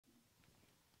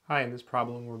Hi, in this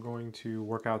problem we're going to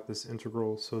work out this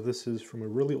integral. So this is from a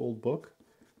really old book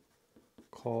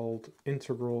called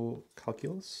Integral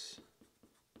Calculus,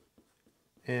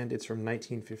 and it's from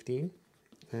 1915,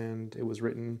 and it was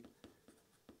written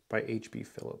by H.B.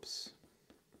 Phillips.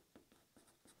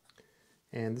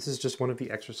 And this is just one of the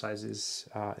exercises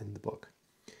in the book.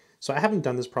 So I haven't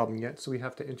done this problem yet, so we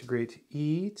have to integrate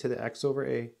e to the x over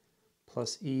a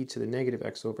plus e to the negative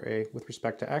x over a with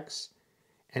respect to x.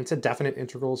 And it's a definite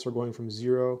integral, so we're going from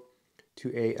 0 to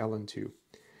a ln 2.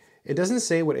 It doesn't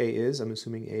say what a is. I'm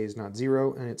assuming a is not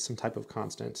 0, and it's some type of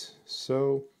constant.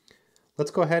 So let's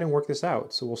go ahead and work this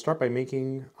out. So we'll start by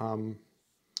making,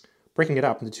 breaking it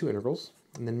up into two integrals,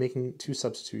 and then making two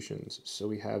substitutions. So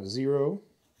we have 0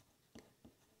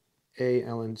 a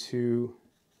ln 2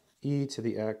 e to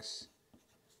the x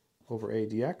over a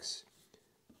dx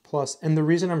plus, and the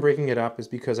reason I'm breaking it up is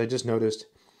because I just noticed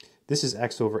this is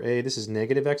x over a, this is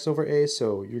negative x over a,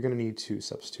 so you're going to need two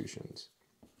substitutions.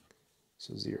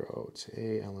 So 0 to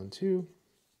a ln 2.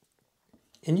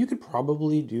 And you could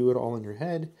probably do it all in your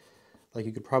head. Like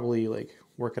you could probably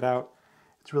work it out.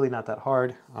 It's really not that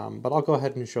hard, but I'll go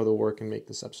ahead and show the work and make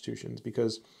the substitutions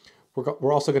because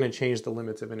we're also going to change the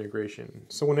limits of integration.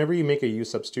 So whenever you make a u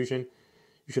substitution,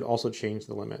 you should also change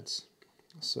the limits.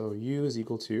 So u is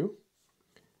equal to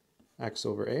x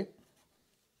over a.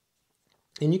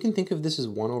 And you can think of this as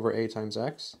 1 over a times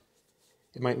x.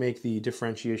 It might make the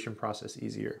differentiation process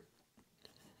easier.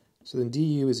 So then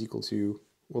du is equal to,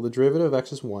 well, the derivative of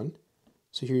x is 1.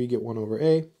 So here you get 1 over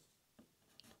a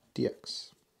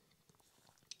dx.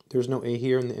 There's no a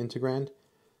here in the integrand.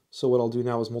 So what I'll do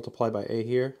now is multiply by a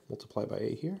here, multiply by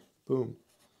a here. Boom.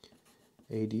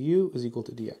 A du is equal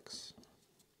to dx.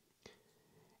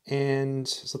 And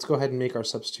so let's go ahead and make our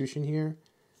substitution here.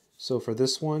 So for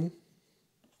this one,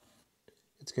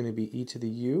 it's going to be e to the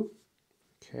u,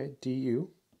 okay, du.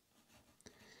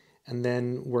 And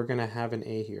then we're going to have an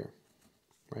a here,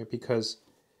 right? Because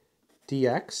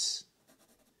dx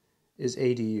is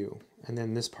a du, and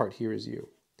then this part here is u.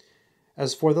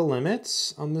 As for the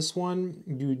limits on this one,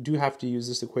 you do have to use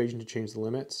this equation to change the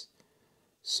limits.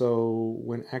 So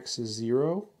when x is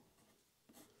 0,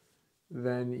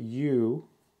 then u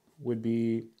would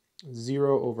be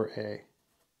 0 over a,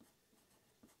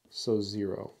 so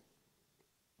 0.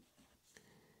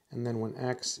 And then when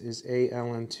x is a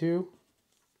ln 2,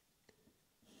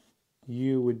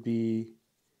 u would be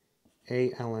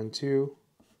a ln 2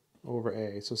 over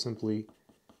a, so simply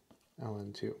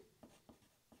ln 2.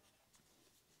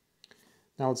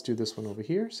 Now let's do this one over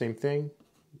here, same thing.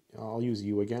 I'll use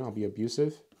u again, I'll be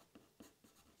abusive.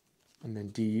 And then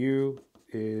du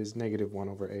is negative 1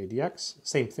 over a dx,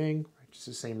 same thing, just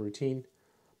the same routine.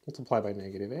 Multiply by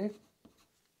negative a.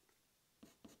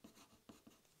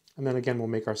 And then again, we'll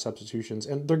make our substitutions.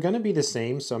 And they're going to be the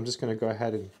same, so I'm just going to go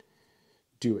ahead and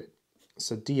do it.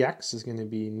 So dx is going to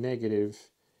be negative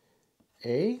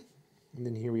a. And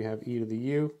then here we have e to the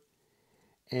u.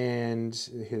 And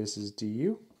here this is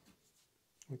du,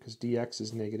 because dx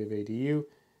is negative a du.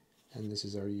 And this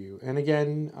is our u. And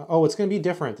again, oh, it's going to be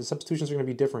different. The substitutions are going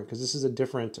to be different, because this is a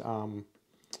different,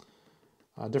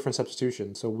 different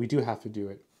substitution. So we do have to do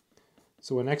it.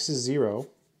 So when x is 0,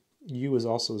 u is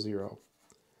also 0.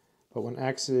 But when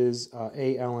x is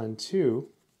a ln 2,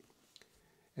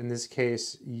 in this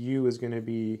case, u is going to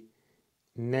be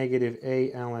negative a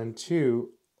ln 2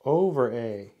 over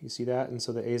a. You see that? And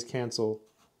so the a's cancel,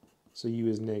 so u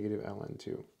is negative ln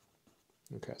 2.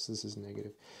 Okay, so this is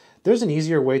negative. There's an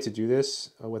easier way to do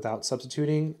this without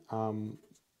substituting.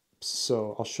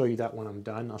 So I'll show you that when I'm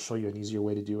done. I'll show you an easier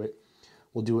way to do it.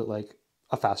 We'll do it like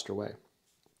a faster way.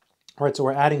 All right, so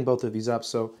we're adding both of these up.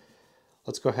 So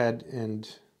let's go ahead and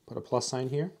put a plus sign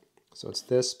here. So it's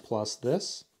this plus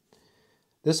this.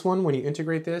 This one, when you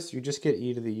integrate this, you just get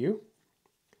e to the u.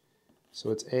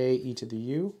 So it's a e to the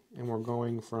u, and we're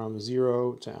going from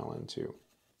 0 to ln 2.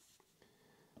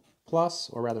 Plus,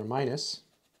 or rather minus,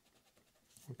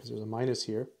 because there's a minus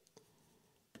here.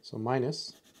 So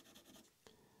minus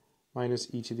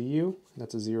e to the u,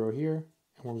 that's a 0 here,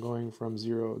 and we're going from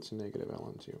 0 to negative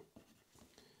ln 2.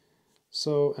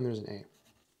 So, and there's an a.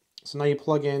 So now you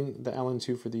plug in the ln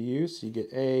 2 for the u, so you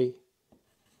get a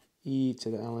e to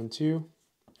the ln 2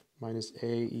 minus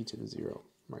a e to the 0.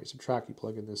 Right, subtract, you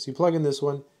plug in this. So you plug in this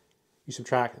one, you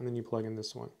subtract, and then you plug in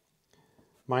this one.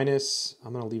 Minus,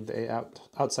 I'm going to leave the a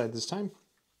outside this time.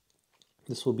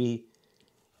 This will be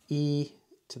e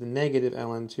to the negative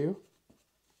ln 2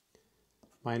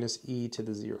 minus e to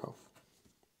the 0.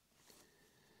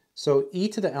 So e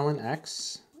to the ln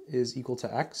x is equal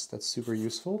to x. That's super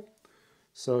useful.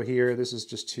 So here, this is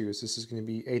just 2. So this is going to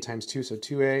be a times 2, so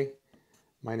 2a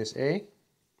minus a.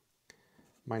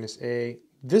 minus a.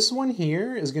 This one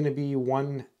here is going to be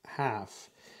 1/2.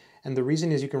 And the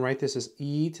reason is you can write this as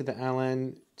e to the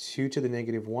ln 2 to the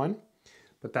negative 1.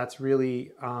 But that's really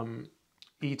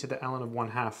e to the ln of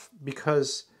 1/2 because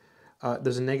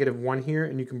there's a negative 1 here,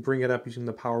 and you can bring it up using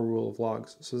the power rule of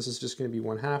logs. So this is just going to be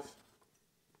 1/2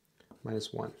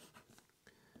 minus 1.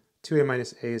 2a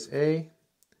minus a is a,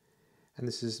 and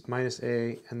this is minus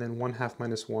a, and then 1/2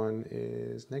 minus 1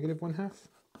 is negative 1/2.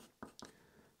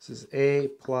 This is a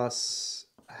plus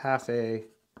half a,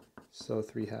 so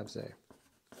 3/2 a.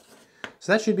 So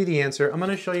that should be the answer. I'm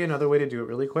going to show you another way to do it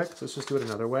really quick. So let's just do it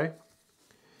another way.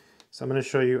 So I'm going to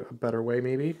show you a better way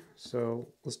maybe. So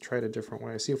let's try it a different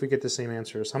way. See if we get the same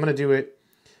answer. So I'm going to do it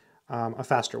a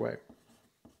faster way.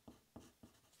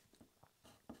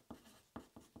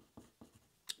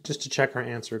 Just to check our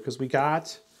answer, because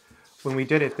when we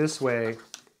did it this way,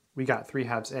 we got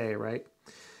 3/2 a, right?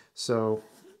 So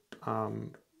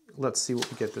let's see what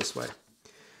we get this way.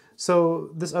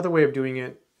 So this other way of doing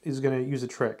it is going to use a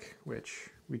trick, which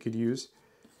we could use.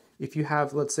 If you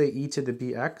have, let's say, e to the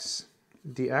bx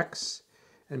dx,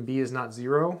 and b is not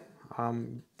 0,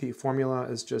 the formula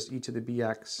is just e to the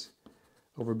bx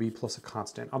over b plus a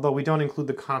constant. Although we don't include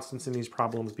the constants in these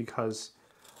problems because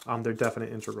they're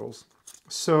definite integrals.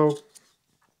 So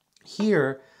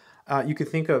here you could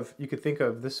think of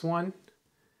this one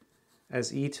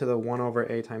as e to the 1 over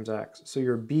a times x. So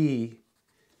your b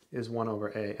is 1 over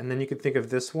a. And then you could think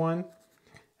of this one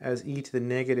as e to the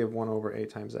negative 1 over a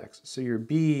times x. So your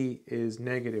b is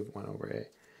negative 1 over a.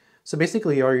 So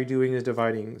basically all you're doing is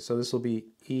dividing. So this will be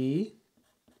e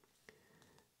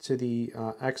to the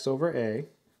x over a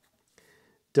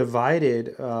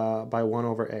divided by 1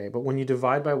 over a. But when you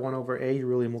divide by 1 over a, you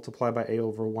really multiply by a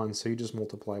over 1. So you just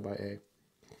multiply by a.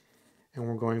 And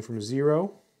we're going from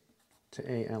 0 to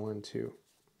a ln 2.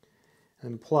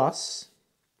 And plus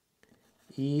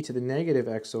e to the negative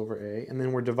x over a, and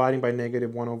then we're dividing by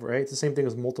negative 1 over a. It's the same thing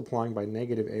as multiplying by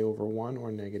negative a over 1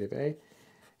 or negative a.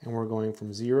 And we're going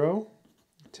from 0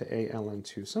 to a ln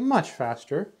 2. So much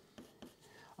faster.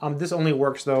 This only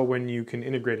works, though, when you can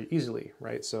integrate it easily,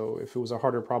 right? So if it was a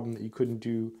harder problem that you couldn't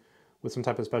do with some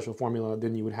type of special formula,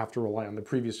 then you would have to rely on the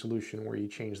previous solution where you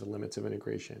change the limits of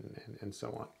integration and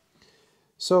so on.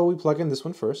 So we plug in this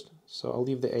one first. So I'll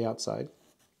leave the a outside.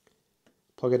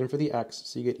 Plug it in for the x.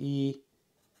 So you get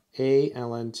a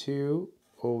ln 2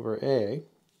 over a,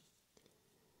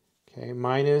 okay,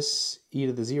 minus e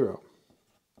to the 0,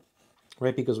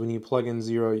 right? Because when you plug in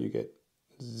 0, you get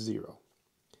 0.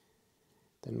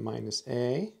 Then minus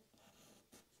a.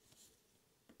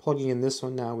 Plugging in this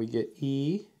one now, we get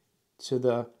e to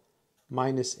the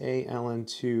minus a ln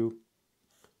 2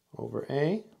 over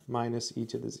a minus e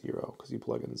to the 0, because you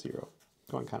plug in 0.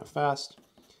 Going kind of fast.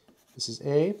 This is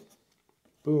a.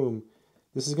 Boom.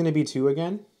 This is going to be 2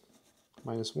 again.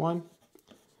 Minus 1.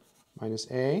 Minus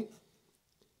a.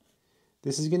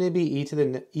 This is going to be e to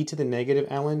the negative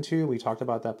ln 2. We talked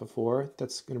about that before.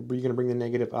 That's going to, you're going to bring the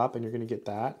negative up, and you're going to get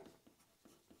that,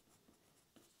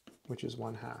 which is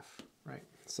 1/2, right?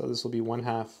 So this will be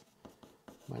 1/2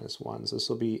 minus 1. So this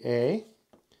will be a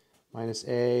minus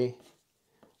a.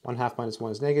 1/2 minus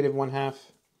 1 is negative 1/2.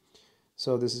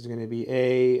 So this is going to be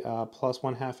a plus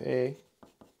 1/2 a.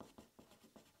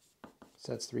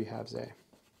 So that's 3/2 a.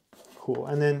 Cool.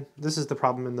 And then this is the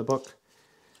problem in the book.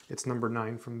 It's number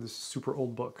 9 from this super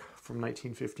old book from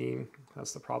 1915.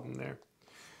 That's the problem there.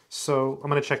 So I'm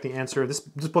going to check the answer. This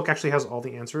book actually has all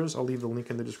the answers. I'll leave the link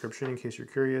in the description in case you're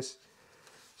curious.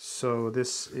 So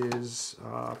this is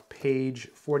page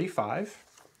 45.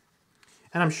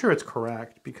 And I'm sure it's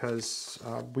correct because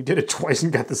we did it twice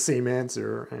and got the same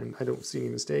answer, and I don't see any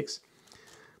mistakes.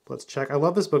 But let's check. I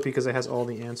love this book because it has all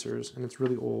the answers, and it's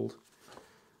really old.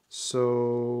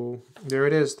 So there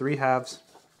it is, 3/2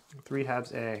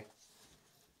 a.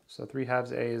 So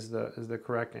 3/2 a is the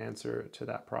correct answer to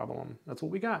that problem. That's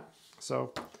what we got.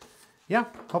 So yeah,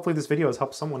 hopefully this video has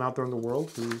helped someone out there in the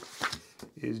world who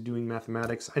is doing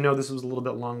mathematics. I know this was a little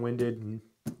bit long-winded and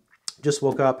just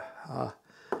woke up.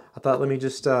 I thought let me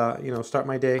just start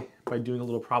my day by doing a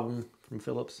little problem from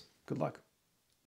Phillips. Good luck.